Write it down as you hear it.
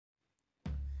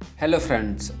Hello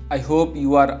friends, I hope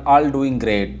you are all doing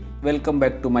great. Welcome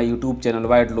back to my YouTube channel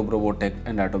voidlooprobotech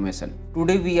and Automation.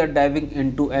 Today we are diving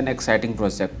into an exciting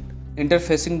project,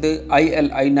 interfacing the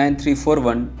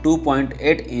ILI9341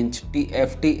 2.8 inch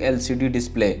TFT LCD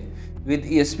display with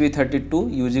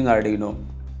ESP32 using Arduino.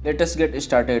 Let us get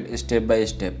started step by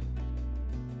step.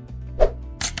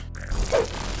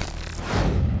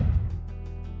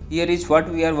 Here is what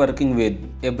we are working with: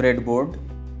 a breadboard,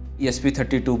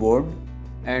 ESP32 board,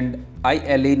 and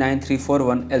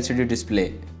ILI9341 LCD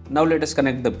display. Now let us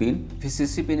connect the pin.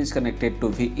 VCC pin is connected to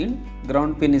VIN,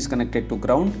 ground pin is connected to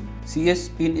ground, CS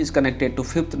pin is connected to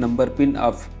 5th number pin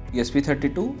of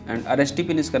ESP32, and RST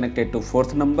pin is connected to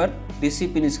 4th number,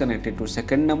 DC pin is connected to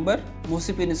 2nd number,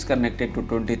 MOSI pin is connected to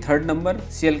 23rd number,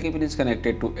 CLK pin is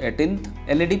connected to 18th,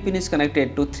 LED pin is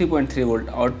connected to 3.3 volt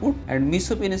output, and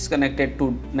MISO pin is connected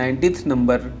to 19th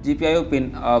number GPIO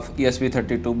pin of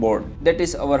ESP32 board. That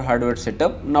is our hardware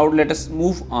setup. Now let us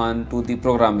move on to the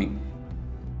programming.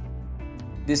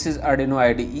 This is Arduino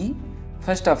IDE.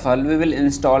 First of all, we will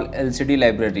install LCD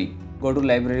library. Go to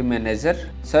library manager,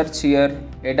 search here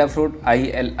Adafruit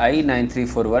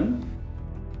ILI9341.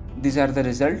 These are the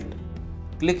result.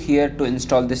 Click here to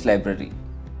install this library.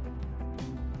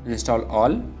 Install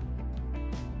all.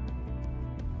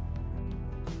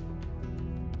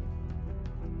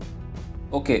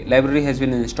 Okay, library has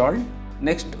been installed.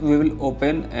 Next we will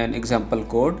open an example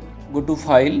code. Go to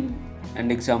file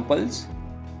and examples.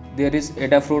 There is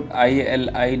Adafruit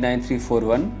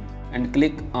ILI9341 and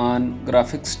click on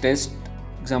graphics test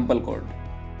example code.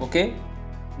 Okay,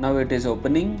 now it is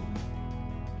opening.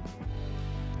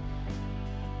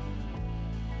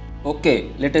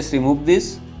 Okay, let us remove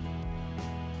this.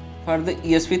 For the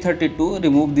ESP32,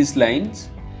 remove these lines.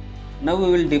 Now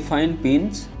we will define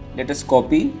pins. Let us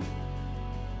copy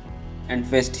and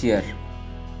paste here.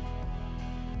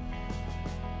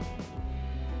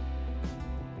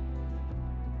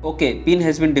 Okay, pin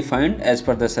has been defined as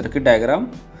per the circuit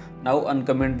diagram. Now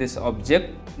uncomment this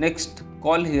object. Next,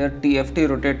 call here TFT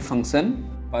rotate function,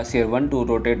 pass here 1 to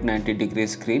rotate 90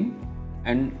 degrees screen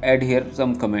and add here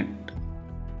some comment.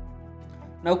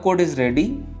 Now code is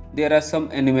ready. There are some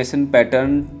animation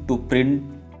pattern to print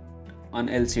on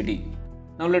LCD.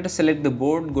 Now let us select the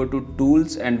board, go to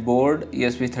tools and board,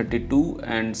 ESP32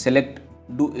 and select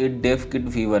do it dev kit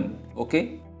V1.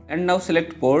 Okay. And now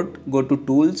select port, go to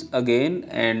tools again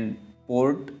and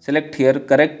port, select here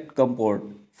correct COM port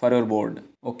for your board.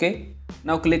 Okay.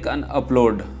 Now click on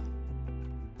upload.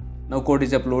 Now code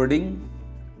is uploading.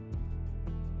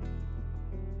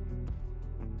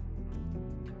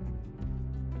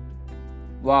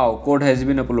 Wow, code has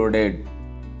been uploaded.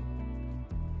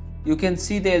 You can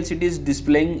see the LCD is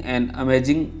displaying an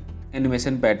amazing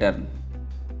animation pattern.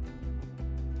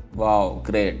 Wow,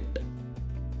 great.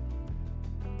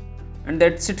 And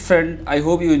that's it friend. I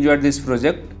hope you enjoyed this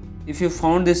project. If you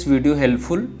found this video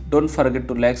helpful, don't forget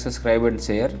to like, subscribe and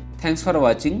share. Thanks for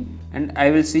watching and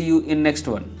I will see you in next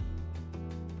one.